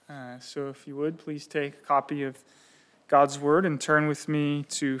So if you would, please take a copy of God's Word and turn with me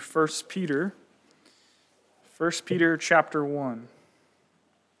to 1 Peter. 1 Peter chapter 1.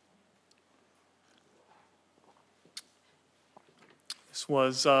 This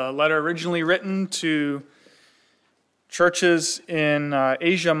was a letter originally written to churches in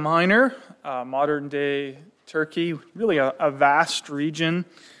Asia Minor, modern-day Turkey, really a vast region.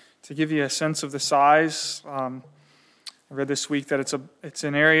 To give you a sense of the size, I read this week that it's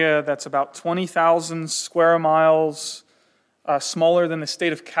an area that's about 20,000 square miles smaller than the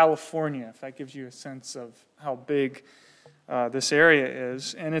state of California, if that gives you a sense of how big this area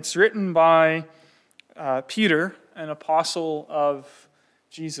is. And it's written by Peter, an apostle of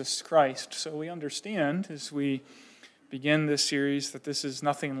Jesus Christ. So we understand as we begin this series that this is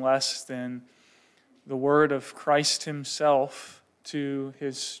nothing less than the word of Christ himself to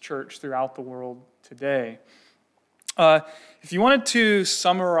his church throughout the world today. If you wanted to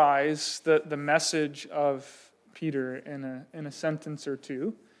summarize the message of Peter in a sentence or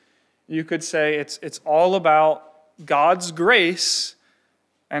two, you could say it's all about God's grace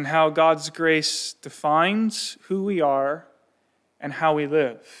and how God's grace defines who we are and how we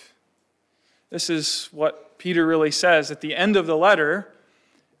live. This is what Peter really says at the end of the letter.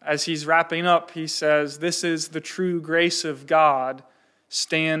 As he's wrapping up, he says, "This is the true grace of God.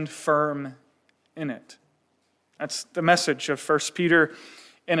 Stand firm in it." That's the message of 1 Peter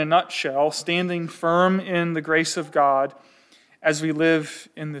in a nutshell, standing firm in the grace of God as we live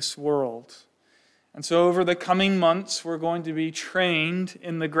in this world. And so over the coming months, we're going to be trained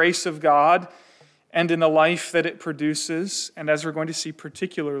in the grace of God and in the life that it produces, and as we're going to see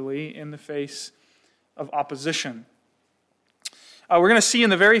particularly in the face of opposition. We're going to see in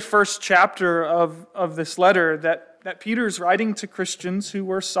the very first chapter of this letter that Peter's writing to Christians who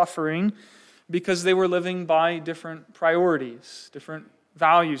were suffering because they were living by different priorities, different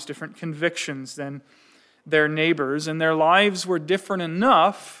values, different convictions than their neighbors, and their lives were different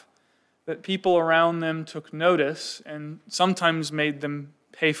enough that people around them took notice and sometimes made them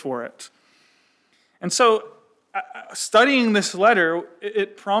pay for it. And so, studying this letter,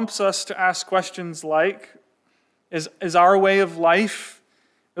 it prompts us to ask questions like, is our way of life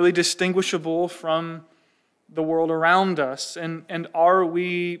really distinguishable from the world around us? And are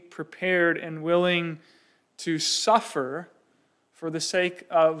we prepared and willing to suffer for the sake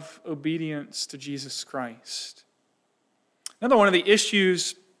of obedience to Jesus Christ? Another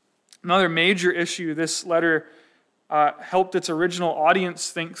major issue this letter helped its original audience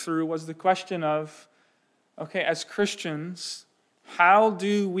think through was the question of, okay, as Christians, how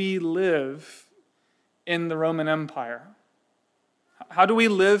do we live in the Roman Empire? How do we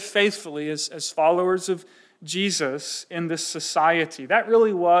live faithfully as followers of Jesus in this society? That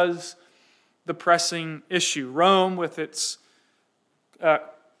really was the pressing issue. Rome, with its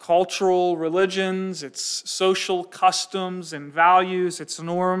cultural religions, its social customs and values, its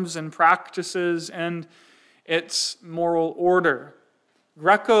norms and practices, and its moral order.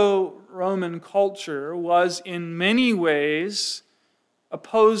 Greco-Roman culture was in many ways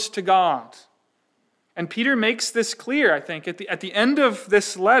opposed to God. And Peter makes this clear, I think, at the end of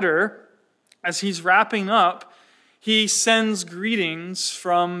this letter. As he's wrapping up, he sends greetings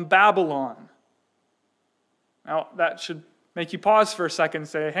from Babylon. Now, that should make you pause for a second and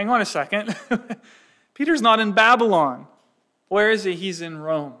say, hang on a second. Peter's not in Babylon. Where is he? He's in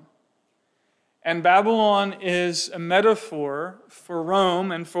Rome. And Babylon is a metaphor for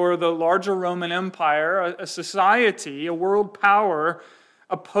Rome and for the larger Roman Empire, a society, a world power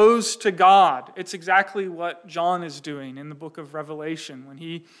opposed to God. It's exactly what John is doing in the book of Revelation when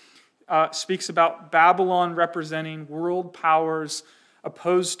he speaks about Babylon representing world powers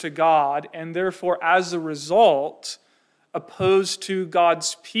opposed to God, and therefore, as a result, opposed to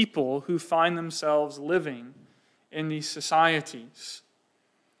God's people who find themselves living in these societies.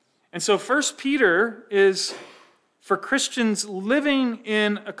 And so 1 Peter is for Christians living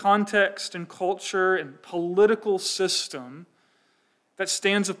in a context and culture and political system that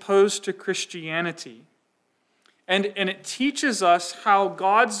stands opposed to Christianity. And it teaches us how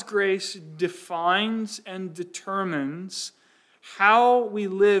God's grace defines and determines how we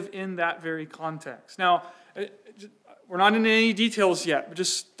live in that very context. Now, we're not in any details yet, but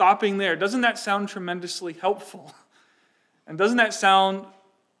just stopping there. Doesn't that sound tremendously helpful? And doesn't that sound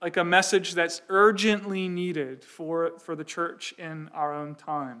like a message that's urgently needed for the church in our own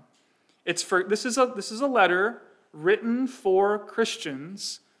time? This is a letter written for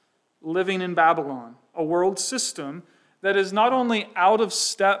Christians living in Babylon, a world system that is not only out of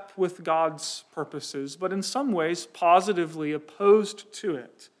step with God's purposes, but in some ways positively opposed to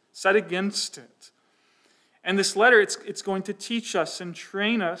it, set against it. And this letter, it's going to teach us and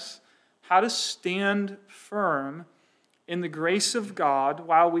train us how to stand firm in the grace of God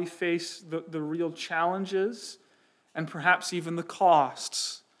while we face the real challenges and perhaps even the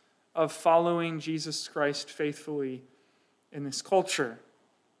costs of following Jesus Christ faithfully in this culture.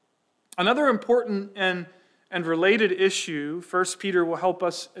 Another important and related issue 1 Peter will help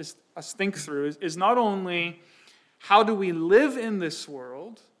us think through is not only how do we live in this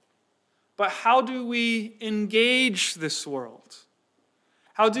world, but how do we engage this world?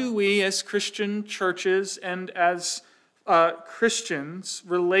 How do we as Christian churches and as Christians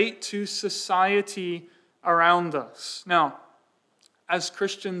relate to society around us? Now, as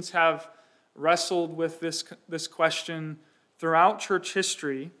Christians have wrestled with this question throughout church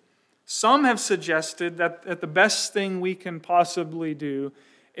history, some have suggested that the best thing we can possibly do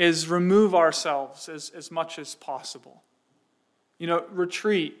is remove ourselves as much as possible.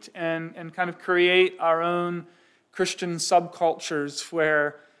 Retreat and kind of create our own Christian subcultures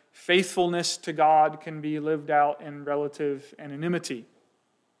where faithfulness to God can be lived out in relative anonymity.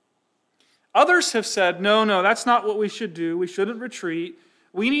 Others have said, no, that's not what we should do. We shouldn't retreat.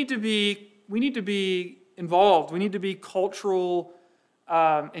 We need to be involved. We need to be cultural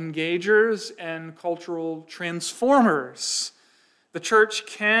engagers and cultural transformers. The church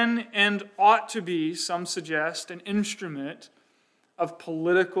can and ought to be, some suggest, an instrument of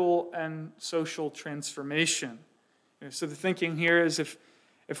political and social transformation. So the thinking here is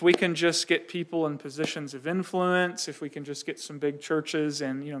if we can just get people in positions of influence, if we can just get some big churches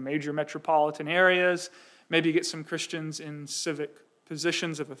in major metropolitan areas, maybe get some Christians in civic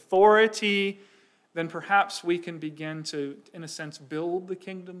positions of authority, then perhaps we can begin to, in a sense, build the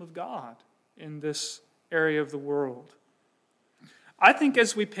kingdom of God in this area of the world. I think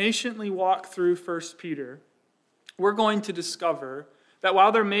as we patiently walk through 1 Peter, we're going to discover that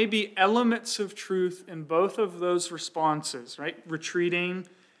while there may be elements of truth in both of those responses, right, retreating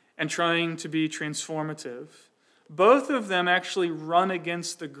and trying to be transformative, both of them actually run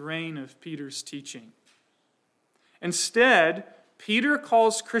against the grain of Peter's teaching. Instead, Peter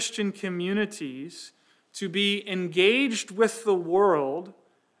calls Christian communities to be engaged with the world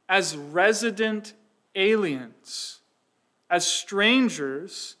as resident aliens, as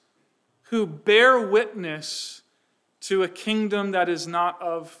strangers who bear witness to a kingdom that is not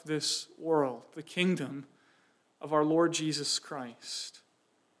of this world, the kingdom of our Lord Jesus Christ.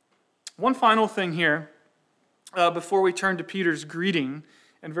 One final thing here before we turn to Peter's greeting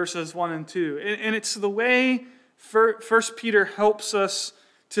in verses 1 and 2. And it's the way 1 Peter helps us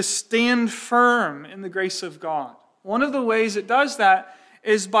to stand firm in the grace of God. One of the ways it does that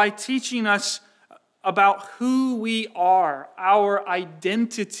is by teaching us about who we are, our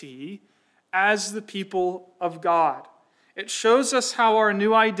identity as the people of God. It shows us how our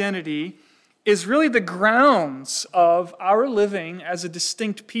new identity is really the grounds of our living as a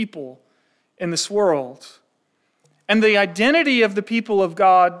distinct people in this world. And the identity of the people of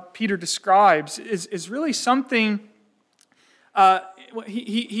God, Peter describes, is really something,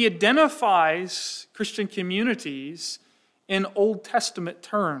 he identifies Christian communities in Old Testament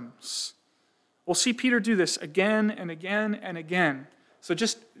terms. We'll see Peter do this again and again and again. So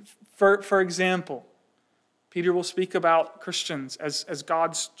just for example, Peter will speak about Christians as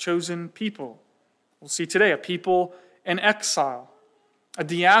God's chosen people. We'll see today a people in exile, a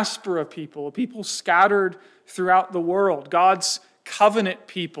diaspora people, a people scattered throughout the world, God's covenant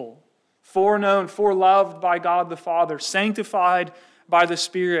people, foreknown, foreloved by God the Father, sanctified by the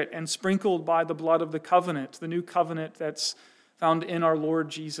Spirit, and sprinkled by the blood of the covenant, the new covenant that's found in our Lord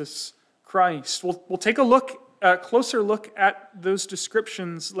Jesus Christ. We'll take a closer look at those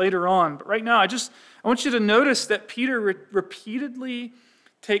descriptions later on. But right now, I want you to notice that Peter repeatedly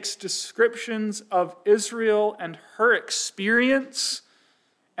takes descriptions of Israel and her experience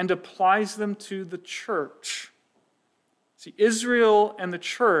and applies them to the church. See, Israel and the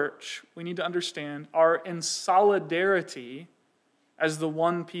church, we need to understand, are in solidarity as the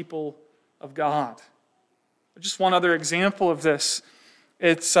one people of God. Just one other example of this.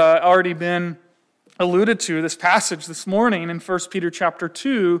 It's already been alluded to, this passage this morning in 1 Peter chapter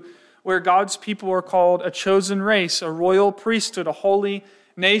 2, where God's people are called a chosen race, a royal priesthood, a holy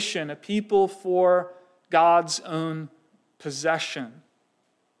nation, a people for God's own possession.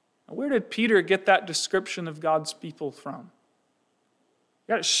 Now, where did Peter get that description of God's people from?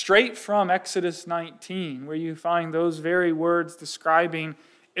 He got it straight from Exodus 19, where you find those very words describing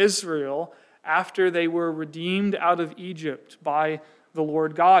Israel after they were redeemed out of Egypt by the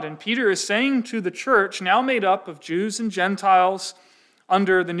Lord God. And Peter is saying to the church, now made up of Jews and Gentiles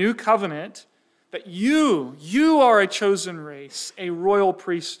under the new covenant, that you are a chosen race, a royal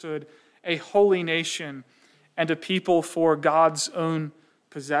priesthood, a holy nation. and a people for God's own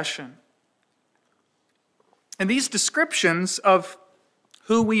possession. And these descriptions of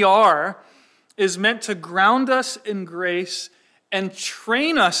who we are is meant to ground us in grace and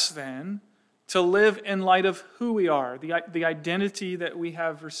train us then to live in light of who we are, the identity that we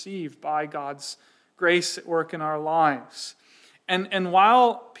have received by God's grace at work in our lives. And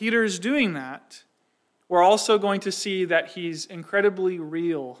while Peter is doing that, we're also going to see that he's incredibly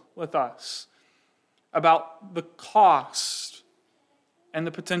real with us about the cost and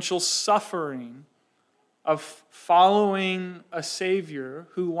the potential suffering of following a Savior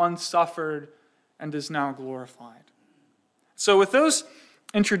who once suffered and is now glorified. So with those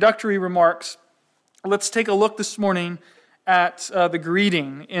introductory remarks, let's take a look this morning at the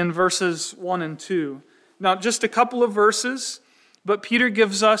greeting in verses 1 and 2. Now, just a couple of verses, but Peter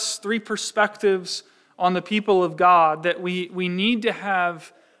gives us three perspectives on the people of God that we need to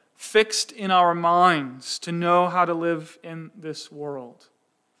have fixed in our minds to know how to live in this world.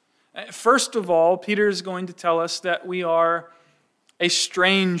 First of all, Peter is going to tell us that we are a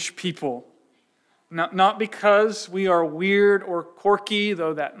strange people. Not because we are weird or quirky,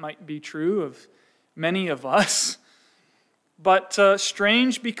 though that might be true of many of us, but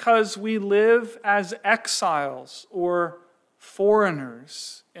strange because we live as exiles or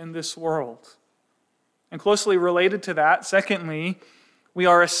foreigners in this world. And closely related to that, secondly, we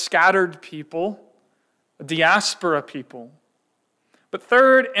are a scattered people, a diaspora people. But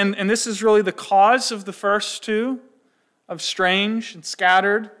third, and this is really the cause of the first two, of strange and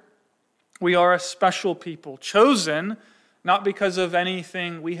scattered, we are a special people, chosen not because of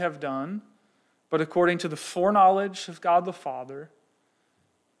anything we have done, but according to the foreknowledge of God the Father,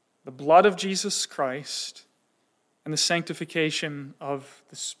 the blood of Jesus Christ, and the sanctification of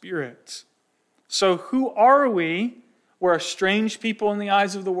the Spirit. So who are we? We're a strange people in the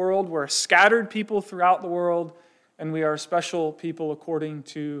eyes of the world. We're a scattered people throughout the world. And we are a special people according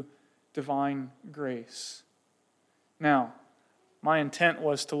to divine grace. Now, my intent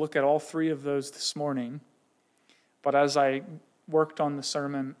was to look at all three of those this morning. But as I worked on the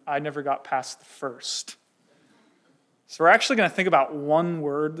sermon, I never got past the first. So we're actually going to think about one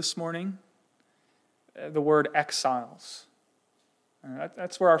word this morning. The word exiles.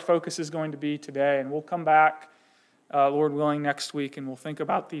 That's where our focus is going to be today. And we'll come back, Lord willing, next week, and we'll think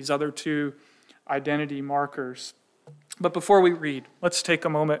about these other two identity markers. But before we read, let's take a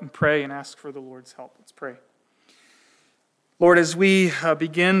moment and pray and ask for the Lord's help. Let's pray. Lord, as we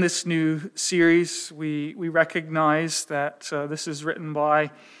begin this new series, we recognize that this is written by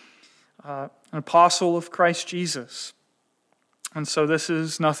an apostle of Christ Jesus. And so this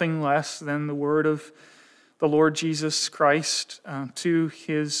is nothing less than the word of the Lord Jesus Christ to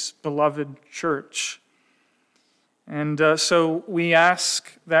his beloved church. And so we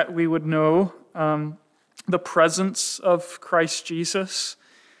ask that we would know the presence of Christ Jesus,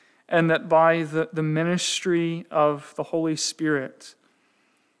 and that by the ministry of the Holy Spirit,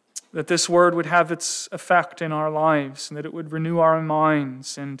 that this word would have its effect in our lives, and that it would renew our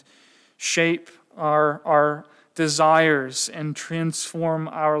minds and shape our desires and transform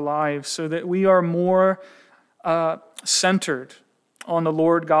our lives so that we are more centered on the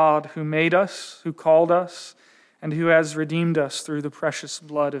Lord God who made us, who called us, and who has redeemed us through the precious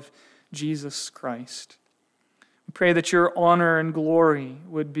blood of Jesus Christ. We pray that your honor and glory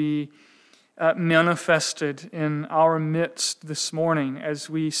would be manifested in our midst this morning as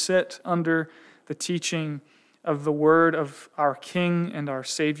we sit under the teaching of the word of our King and our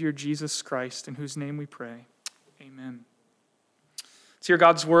Savior Jesus Christ, in whose name we pray. Amen. Let's hear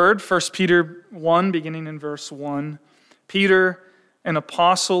God's word. 1 Peter 1, beginning in verse 1. Peter, an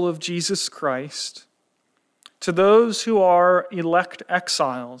apostle of Jesus Christ, to those who are elect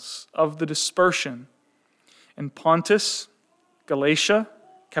exiles of the dispersion in Pontus, Galatia,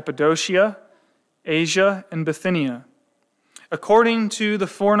 Cappadocia, Asia, and Bithynia, according to the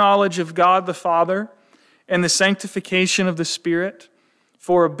foreknowledge of God the Father and the sanctification of the Spirit,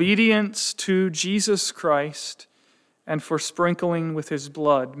 for obedience to Jesus Christ and for sprinkling with his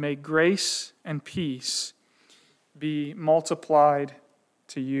blood, may grace and peace be multiplied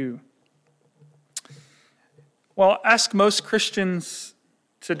to you. Well, ask most Christians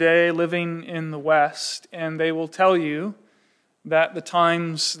today living in the West, and they will tell you that the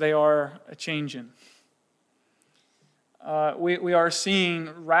times they are a-changin'. We are seeing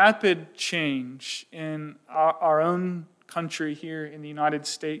rapid change in our own country here in the United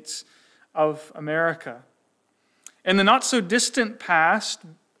States of America. In the not-so-distant past,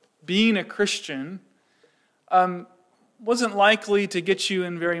 being a Christian wasn't likely to get you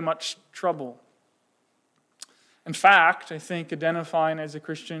in very much trouble. In fact, I think identifying as a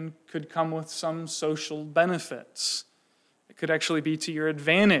Christian could come with some social benefits. It could actually be to your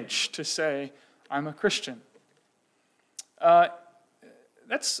advantage to say, I'm a Christian. I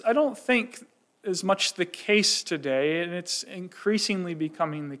don't think is much the case today, and it's increasingly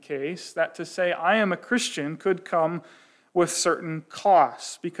becoming the case, that to say I am a Christian could come with certain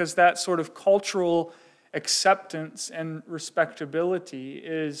costs, because that sort of cultural acceptance and respectability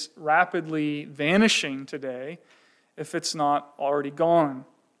is rapidly vanishing today, if it's not already gone.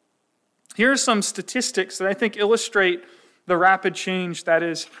 Here are some statistics that I think illustrate the rapid change that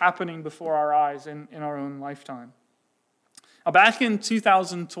is happening before our eyes in our own lifetime. Now, back in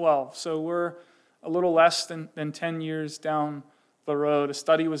 2012, so we're a little less than 10 years down the road, a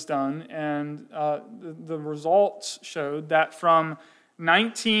study was done, and the results showed that from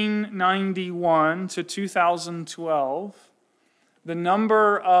 1991 to 2012, the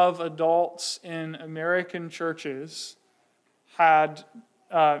number of adults in American churches had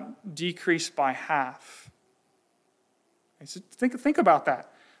decreased by half. Okay, so think about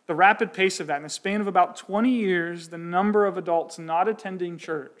that. The rapid pace of that. In the span of about 20 years, the number of adults not attending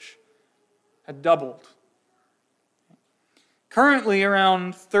church had doubled. Currently,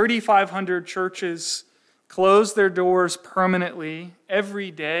 around 3,500 churches close their doors permanently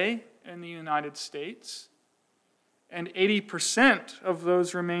every day in the United States. And 80% of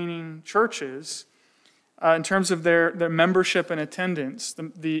those remaining churches, in terms of their membership and attendance,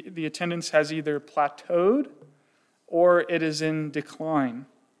 the attendance has either plateaued or it is in decline.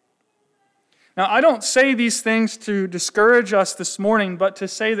 Now, I don't say these things to discourage us this morning, but to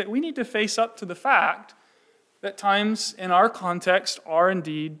say that we need to face up to the fact that times in our context are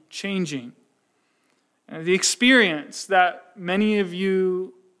indeed changing. And the experience that many of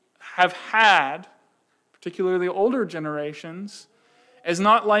you have had, particularly older generations, is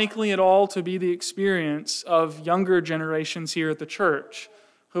not likely at all to be the experience of younger generations here at the church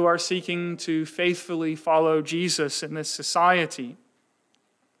who are seeking to faithfully follow Jesus in this society.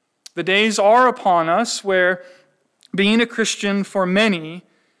 The days are upon us where being a Christian for many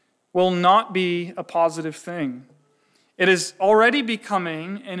will not be a positive thing. It is already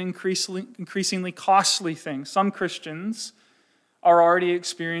becoming an increasingly costly thing. Some Christians are already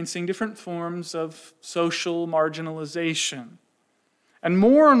experiencing different forms of social marginalization. And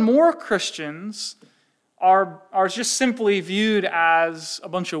more Christians are just simply viewed as a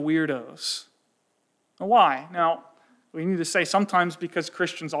bunch of weirdos. Why? Now, we need to say sometimes because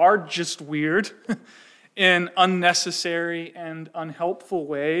Christians are just weird in unnecessary and unhelpful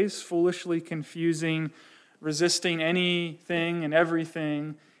ways, foolishly confusing, resisting anything and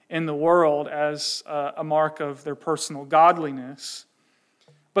everything in the world as a mark of their personal godliness.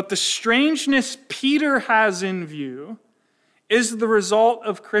 But the strangeness Peter has in view is the result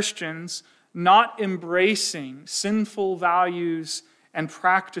of Christians not embracing sinful values and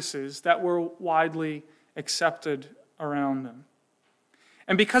practices that were widely accepted around them.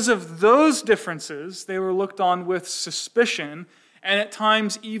 And because of those differences, they were looked on with suspicion and at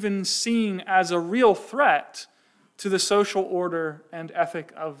times even seen as a real threat to the social order and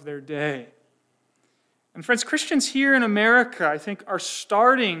ethic of their day. And friends, Christians here in America, I think, are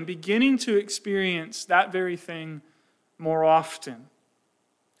beginning to experience that very thing more often.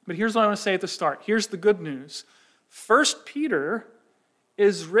 But here's what I want to say at the start. Here's the good news. 1 Peter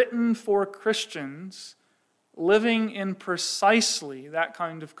is written for Christians living in precisely that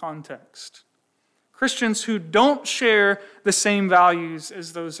kind of context. Christians who don't share the same values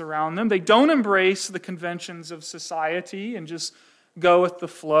as those around them. They don't embrace the conventions of society and just go with the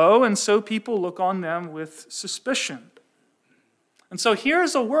flow, and so people look on them with suspicion. And so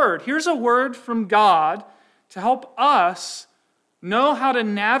here's a word from God to help us know how to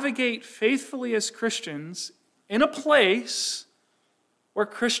navigate faithfully as Christians in a place where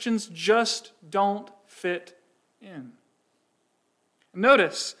Christians just don't fit in.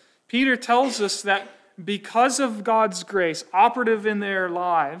 Notice, Peter tells us that because of God's grace operative in their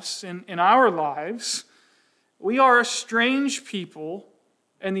lives, in our lives, we are a strange people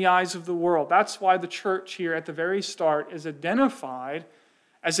in the eyes of the world. That's why the church here at the very start is identified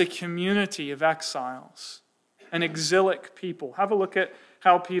as a community of exiles, an exilic people. Have a look at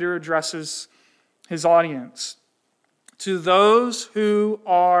how Peter addresses his audience. To those who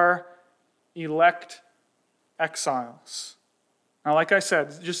are elect exiles. Now, like I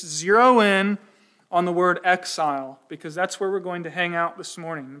said, just zero in on the word exile, because that's where we're going to hang out this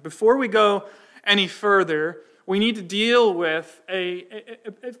morning. Before we go any further, we need to deal with a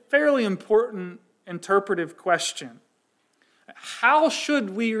fairly important interpretive question. How should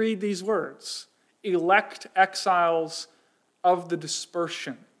we read these words? Elect exiles of the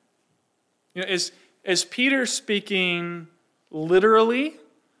dispersion. Is is Peter speaking literally,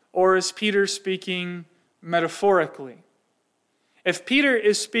 or is Peter speaking metaphorically? If Peter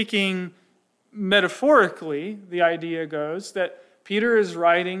is speaking metaphorically, the idea goes that Peter is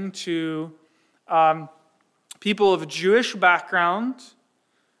writing to people of Jewish background,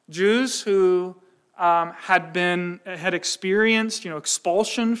 Jews who had experienced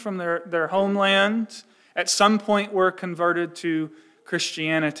expulsion from their homeland, at some point were converted to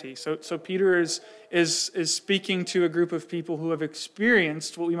Christianity. So Peter is speaking to a group of people who have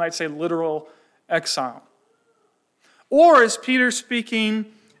experienced what we might say literal exile. Or is Peter speaking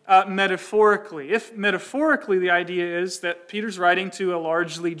metaphorically? If metaphorically the idea is that Peter's writing to a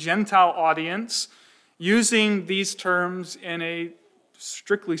largely Gentile audience using these terms in a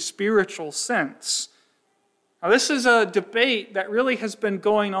strictly spiritual sense. Now, this is a debate that really has been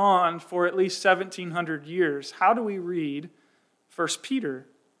going on for at least 1,700 years. How do we read 1 Peter?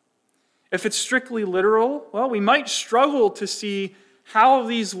 If it's strictly literal, well, we might struggle to see how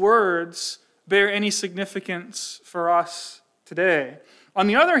these words bear any significance for us today. On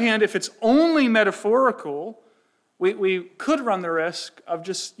the other hand, if it's only metaphorical, we could run the risk of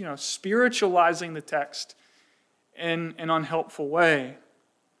just spiritualizing the text in an unhelpful way.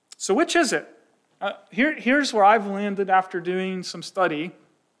 So which is it? Here's where I've landed after doing some study.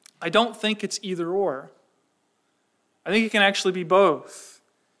 I don't think it's either or. I think it can actually be both.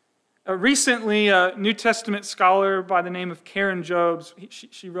 Recently, a New Testament scholar by the name of Karen Jobes,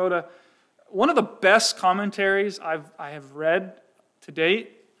 she wrote one of the best commentaries I have read to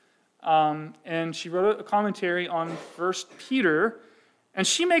date. And she wrote a commentary on 1 Peter. And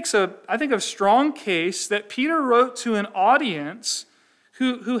she makes a strong case that Peter wrote to an audience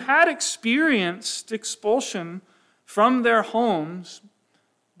who had experienced expulsion from their homes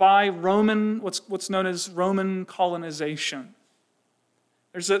by what's known as Roman colonization.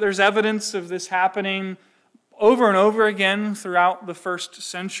 There's evidence of this happening over and over again throughout the first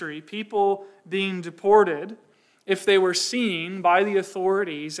century. People being deported if they were seen by the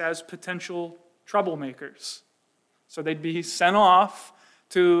authorities as potential troublemakers. So they'd be sent off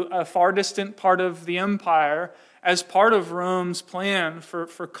to a far distant part of the empire as part of Rome's plan for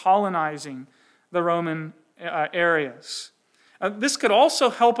colonizing the Roman areas. This could also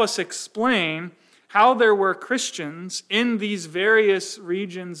help us explain how there were Christians in these various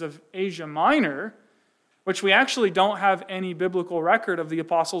regions of Asia Minor, which we actually don't have any biblical record of the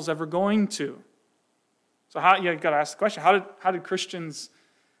apostles ever going to. So you've got to ask the question, how did Christians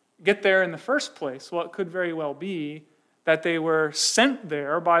get there in the first place? Well, it could very well be that they were sent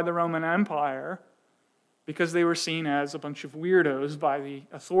there by the Roman Empire because they were seen as a bunch of weirdos by the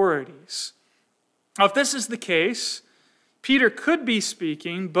authorities. Now, if this is the case, Peter could be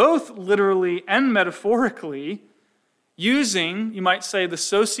speaking both literally and metaphorically, using, you might say, the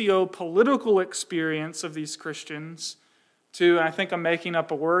socio-political experience of these Christians to, and I think I'm making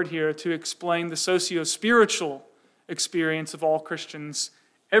up a word here, to explain the socio-spiritual experience of all Christians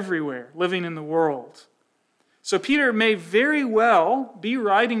everywhere, living in the world. So Peter may very well be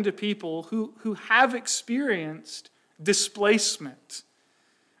writing to people who have experienced displacement.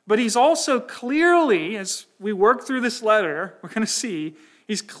 But he's also clearly, as we work through this letter, we're going to see,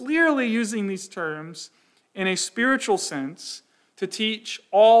 he's clearly using these terms in a spiritual sense to teach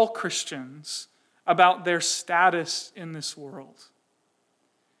all Christians about their status in this world.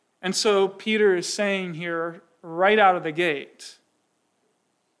 And so Peter is saying here, right out of the gate,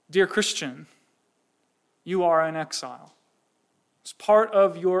 dear Christian, you are in exile. It's part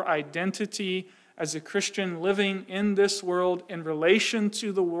of your identity as a Christian living in this world in relation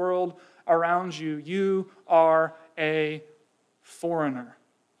to the world around you. You are a foreigner,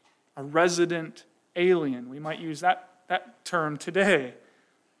 a resident alien. We might use that term today.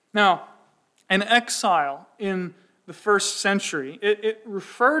 Now, an exile in the first century, it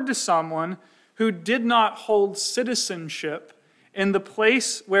referred to someone who did not hold citizenship in the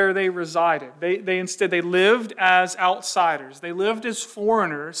place where they resided. They instead lived as outsiders. They lived as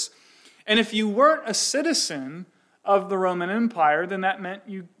foreigners. And if you weren't a citizen of the Roman Empire, then that meant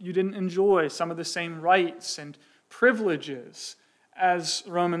you didn't enjoy some of the same rights and privileges as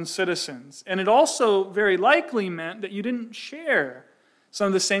Roman citizens. And it also very likely meant that you didn't share some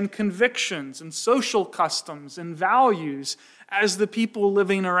of the same convictions and social customs and values as the people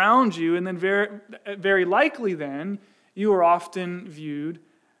living around you. And then very likely then, you are often viewed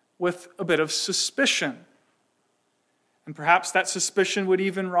with a bit of suspicion. And perhaps that suspicion would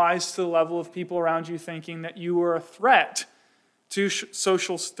even rise to the level of people around you thinking that you were a threat to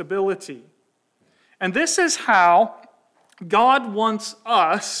social stability. And this is how God wants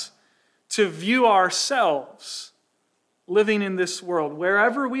us to view ourselves living in this world,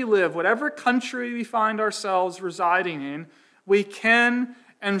 wherever we live, whatever country we find ourselves residing in, we can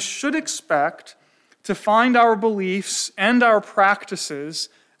and should expect to find our beliefs and our practices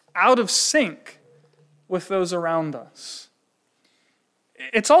out of sync with those around us.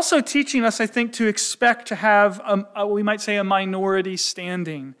 It's also teaching us, I think, to expect to have, we might say, a minority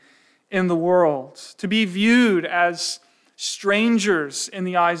standing in the world, to be viewed as strangers in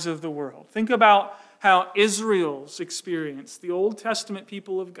the eyes of the world. Think about how Israel's experience, the Old Testament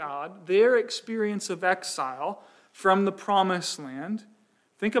people of God, their experience of exile from the Promised Land.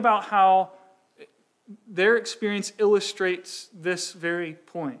 Think about how their experience illustrates this very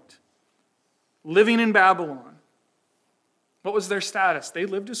point. Living in Babylon, what was their status? They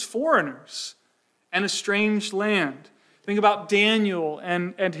lived as foreigners in a strange land. Think about Daniel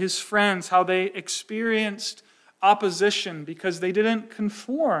and his friends, how they experienced opposition because they didn't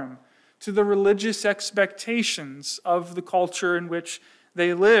conform to the religious expectations of the culture in which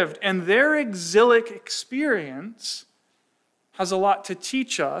they lived. And their exilic experience has a lot to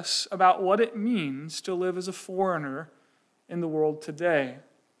teach us about what it means to live as a foreigner in the world today.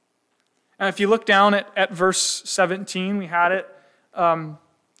 And if you look down at verse 17, we had it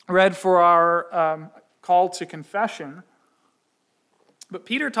read for our call to confession. But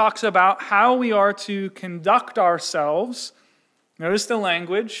Peter talks about how we are to conduct ourselves, notice the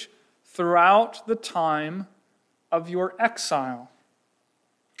language, throughout the time of your exile.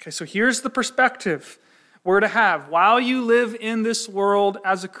 Okay, so here's the perspective we're to have. While you live in this world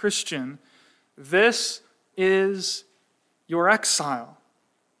as a Christian, this is your exile.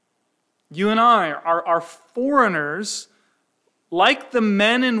 You and I are foreigners, like the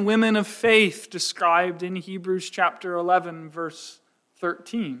men and women of faith described in Hebrews chapter 11, verse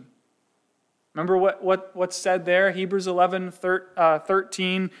 13. Remember what's said there? Hebrews 11,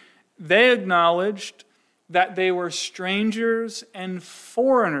 13. They acknowledged that they were strangers and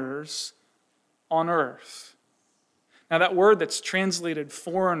foreigners on earth. Now that word that's translated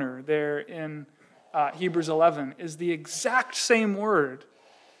foreigner there in Hebrews 11 is the exact same word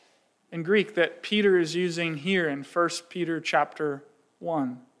in Greek that Peter is using here in 1 Peter chapter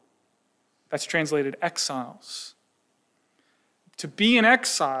 1. That's translated exiles. To be in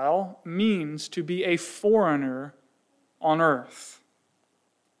exile means to be a foreigner on earth.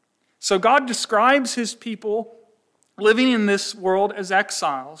 So God describes his people living in this world as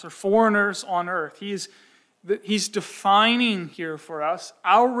exiles or foreigners on earth. He's defining here for us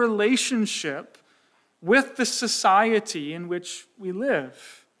our relationship with the society in which we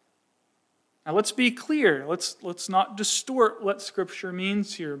live. Now let's be clear. Let's not distort what Scripture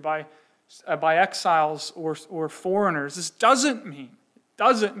means here by exiles or foreigners. This doesn't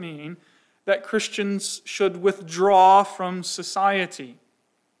mean that Christians should withdraw from society.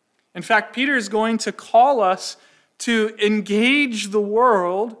 In fact, Peter is going to call us to engage the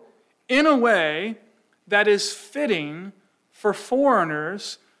world in a way that is fitting for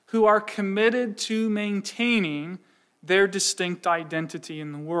foreigners who are committed to maintaining their distinct identity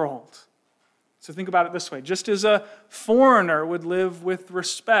in the world. So think about it this way. Just as a foreigner would live with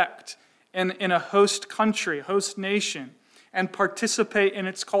respect in a host country, host nation, and participate in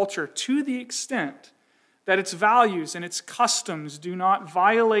its culture to the extent that its values and its customs do not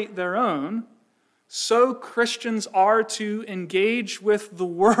violate their own, so Christians are to engage with the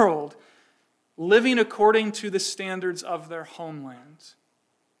world, living according to the standards of their homeland,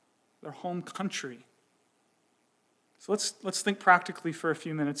 their home country. So let's think practically for a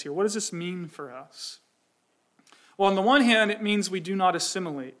few minutes here. What does this mean for us? Well, on the one hand, it means we do not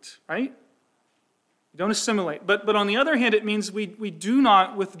assimilate, right? We don't assimilate. But on the other hand, it means we do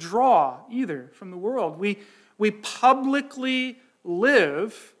not withdraw either from the world. We publicly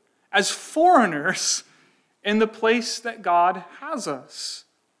live as foreigners in the place that God has us.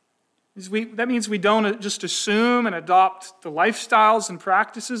 That means we don't just assume and adopt the lifestyles and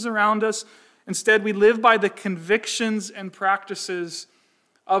practices around us. Instead, we live by the convictions and practices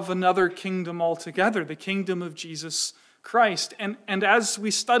of another kingdom altogether, the kingdom of Jesus Christ. And as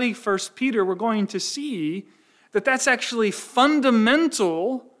we study 1 Peter, we're going to see that that's actually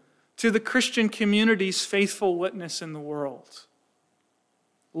fundamental to the Christian community's faithful witness in the world.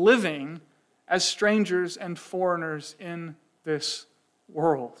 Living as strangers and foreigners in this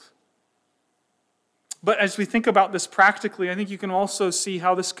world. But as we think about this practically, I think you can also see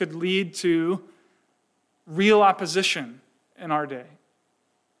how this could lead to real opposition in our day.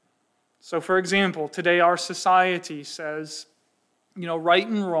 So, for example, today our society says, right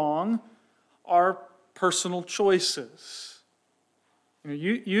and wrong are personal choices.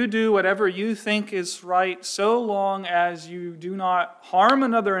 You do whatever you think is right so long as you do not harm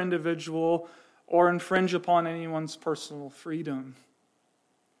another individual or infringe upon anyone's personal freedom.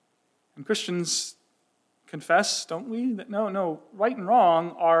 And Christians confess, don't we, that no, right and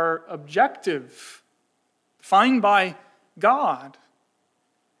wrong are objective, defined by God.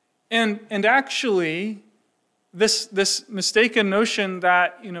 And actually, this mistaken notion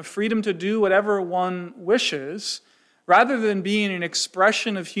that freedom to do whatever one wishes, rather than being an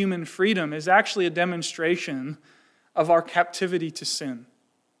expression of human freedom, is actually a demonstration of our captivity to sin.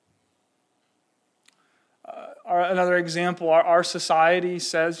 Another example, our society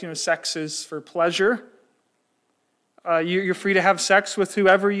says, sex is for pleasure. You're free to have sex with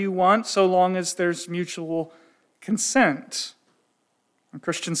whoever you want, so long as there's mutual consent. And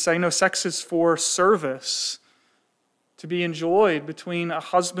Christians say, no, sex is for service, to be enjoyed between a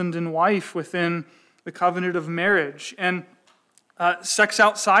husband and wife within the covenant of marriage. And sex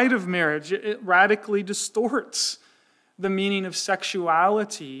outside of marriage, it radically distorts the meaning of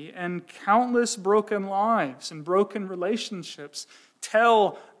sexuality, and countless broken lives and broken relationships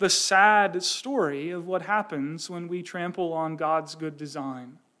tell the sad story of what happens when we trample on God's good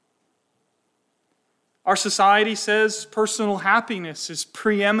design. Our society says personal happiness is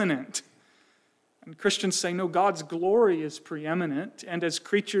preeminent. And Christians say, no, God's glory is preeminent. And as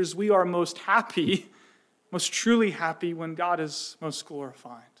creatures, we are most happy, most truly happy when God is most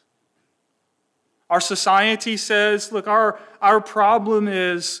glorified. Our society says, look, our problem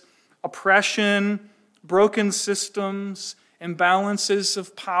is oppression, broken systems, imbalances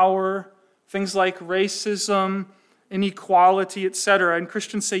of power, things like racism, inequality, etc. And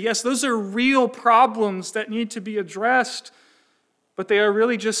Christians say, yes, those are real problems that need to be addressed, but they are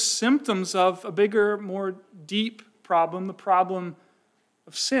really just symptoms of a bigger, more deep problem, the problem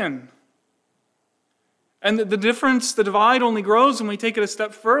of sin. And the difference, the divide only grows when we take it a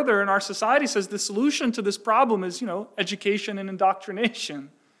step further, and our society says the solution to this problem is, education and indoctrination.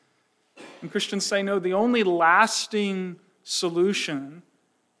 And Christians say, no, the only lasting solution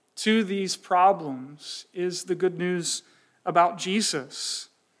to these problems is the good news about Jesus,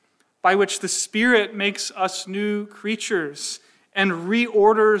 by which the Spirit makes us new creatures and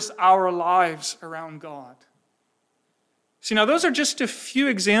reorders our lives around God. See, now those are just a few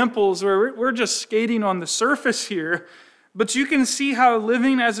examples where we're just skating on the surface here, but you can see how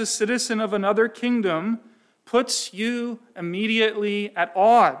living as a citizen of another kingdom puts you immediately at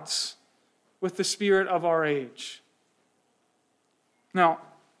odds with the spirit of our age. Now,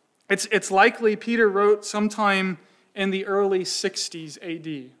 it's likely Peter wrote sometime in the early 60s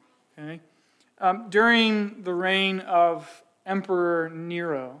AD, okay? During the reign of Emperor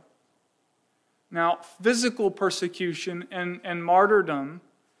Nero. Now, physical persecution and martyrdom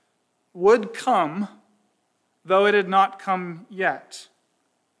would come, though it had not come yet.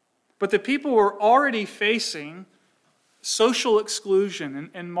 But the people were already facing social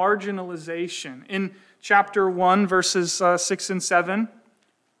exclusion and marginalization. In chapter 1, verses 6 and 7,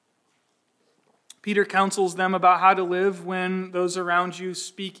 Peter counsels them about how to live when those around you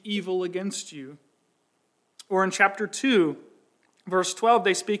speak evil against you. Or in chapter 2, verse 12,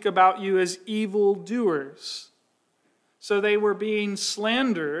 they speak about you as evildoers. So they were being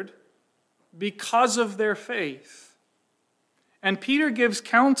slandered because of their faith. And Peter gives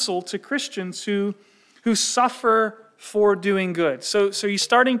counsel to Christians who suffer for doing good. So you're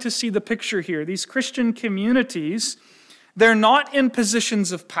starting to see the picture here. These Christian communities, they're not in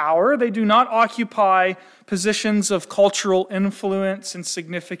positions of power. They do not occupy positions of cultural influence and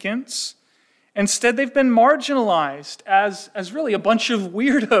significance. Instead, they've been marginalized as really a bunch of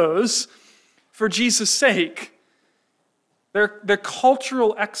weirdos for Jesus' sake. They're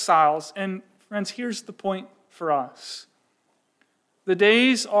cultural exiles. And friends, here's the point for us. The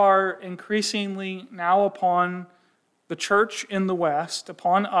days are increasingly now upon the church in the West,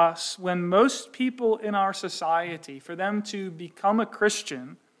 upon us, when most people in our society, for them to become a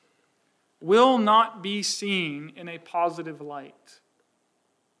Christian, will not be seen in a positive light.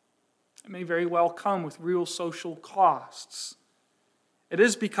 It may very well come with real social costs. It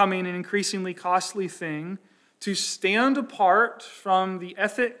is becoming an increasingly costly thing to stand apart from the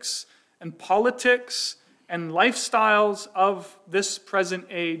ethics and politics and lifestyles of this present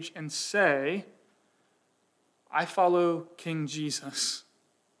age and say, I follow King Jesus.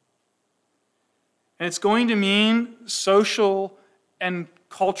 And it's going to mean social and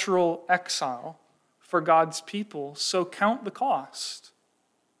cultural exile for God's people, so count the cost.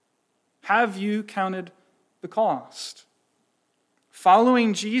 Have you counted the cost?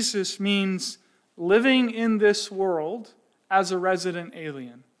 Following Jesus means living in this world as a resident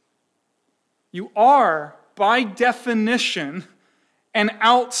alien. You are, by definition, an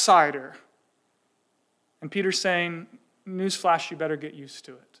outsider. And Peter's saying, newsflash, you better get used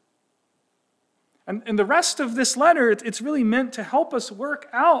to it. And the rest of this letter, it's really meant to help us work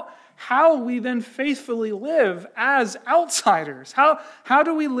out how we then faithfully live as outsiders. How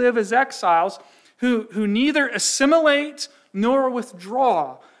do we live as exiles who neither assimilate nor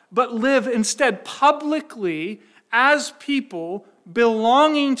withdraw, but live instead publicly as people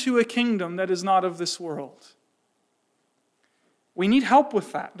belonging to a kingdom that is not of this world? We need help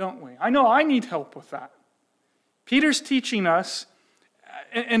with that, don't we? I know I need help with that. Peter's teaching us,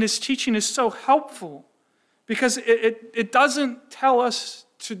 and his teaching is so helpful because it doesn't tell us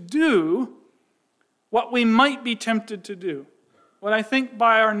to do what we might be tempted to do. What I think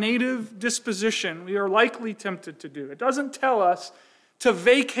by our native disposition we are likely tempted to do. It doesn't tell us to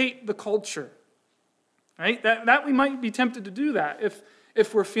vacate the culture. Right? That we might be tempted to do that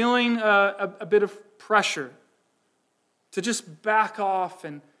if we're feeling a bit of pressure to just back off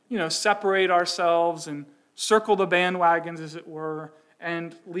and separate ourselves and circle the bandwagons, as it were,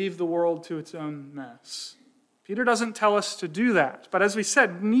 and leave the world to its own mess. Peter doesn't tell us to do that. But as we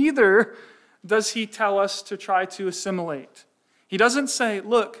said, neither does he tell us to try to assimilate. He doesn't say,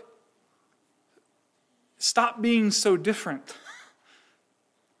 look, stop being so different.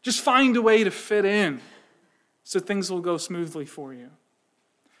 Just find a way to fit in so things will go smoothly for you.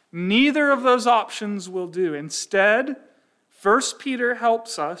 Neither of those options will do. Instead, 1 Peter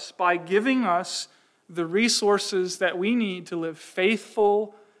helps us by giving us the resources that we need to live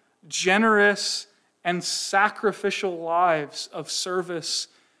faithful, generous, and sacrificial lives of service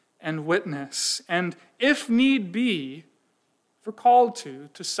and witness. And if need be, if we're called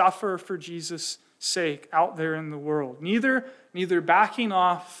to suffer for Jesus' sake out there in the world. Neither backing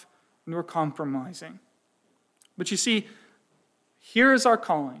off nor compromising. But you see, here is our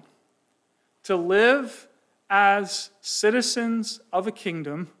calling. To live as citizens of a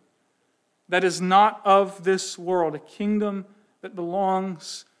kingdom that is not of this world, a kingdom that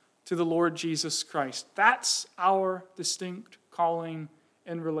belongs to the Lord Jesus Christ. That's our distinct calling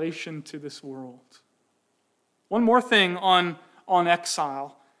in relation to this world. One more thing on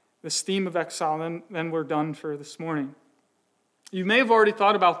exile, this theme of exile, then we're done for this morning. You may have already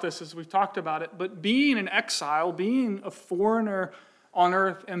thought about this as we've talked about it, but being an exile, being a foreigner on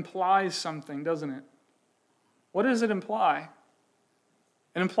earth implies something, doesn't it? What does it imply?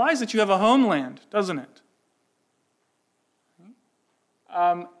 It implies that you have a homeland, doesn't it?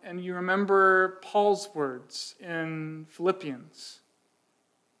 And you remember Paul's words in Philippians.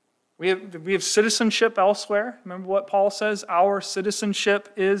 We have citizenship elsewhere. Remember what Paul says? Our citizenship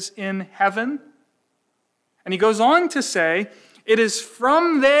is in heaven. And he goes on to say, it is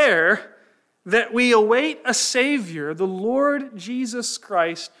from there that we await a Savior, the Lord Jesus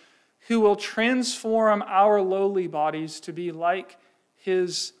Christ, who will transform our lowly bodies to be like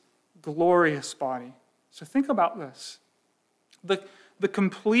his glorious body. So think about this. The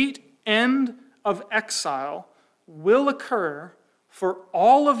complete end of exile will occur for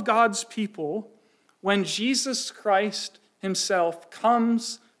all of God's people when Jesus Christ himself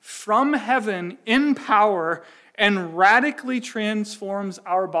comes from heaven in power and radically transforms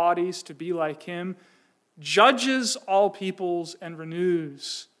our bodies to be like him, judges all peoples, and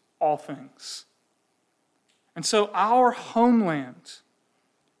renews all things. And so our homeland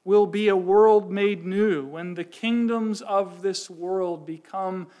will be a world made new when the kingdoms of this world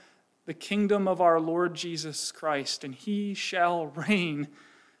become the kingdom of our Lord Jesus Christ, and he shall reign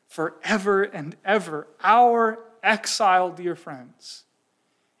forever and ever. Our exile, dear friends,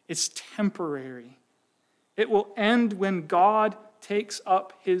 is temporary. It will end when God takes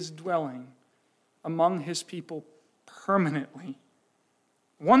up his dwelling among his people permanently.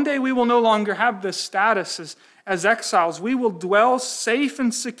 One day we will no longer have this status as exiles. We will dwell safe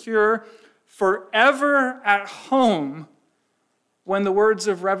and secure forever at home when the words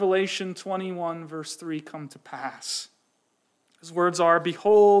of Revelation 21 verse 3 come to pass. His words are,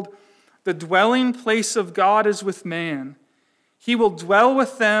 behold, the dwelling place of God is with man. He will dwell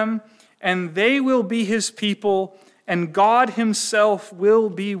with them, and they will be his people, and God himself will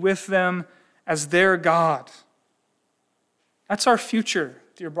be with them as their God. That's our future,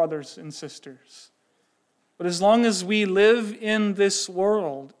 dear brothers and sisters. But as long as we live in this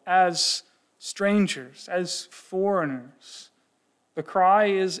world as strangers, as foreigners, the cry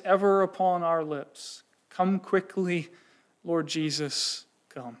is ever upon our lips, come quickly, Lord Jesus,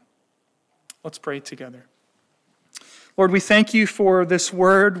 come. Let's pray together. Lord, we thank you for this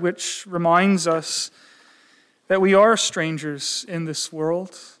word which reminds us that we are strangers in this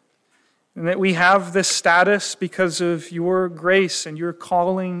world and that we have this status because of your grace and your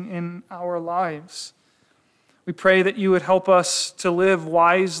calling in our lives. We pray that you would help us to live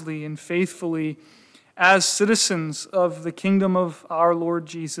wisely and faithfully as citizens of the kingdom of our Lord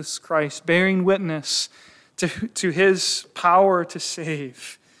Jesus Christ, bearing witness to his power to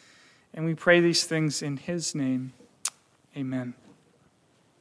save. And we pray these things in his name. Amen.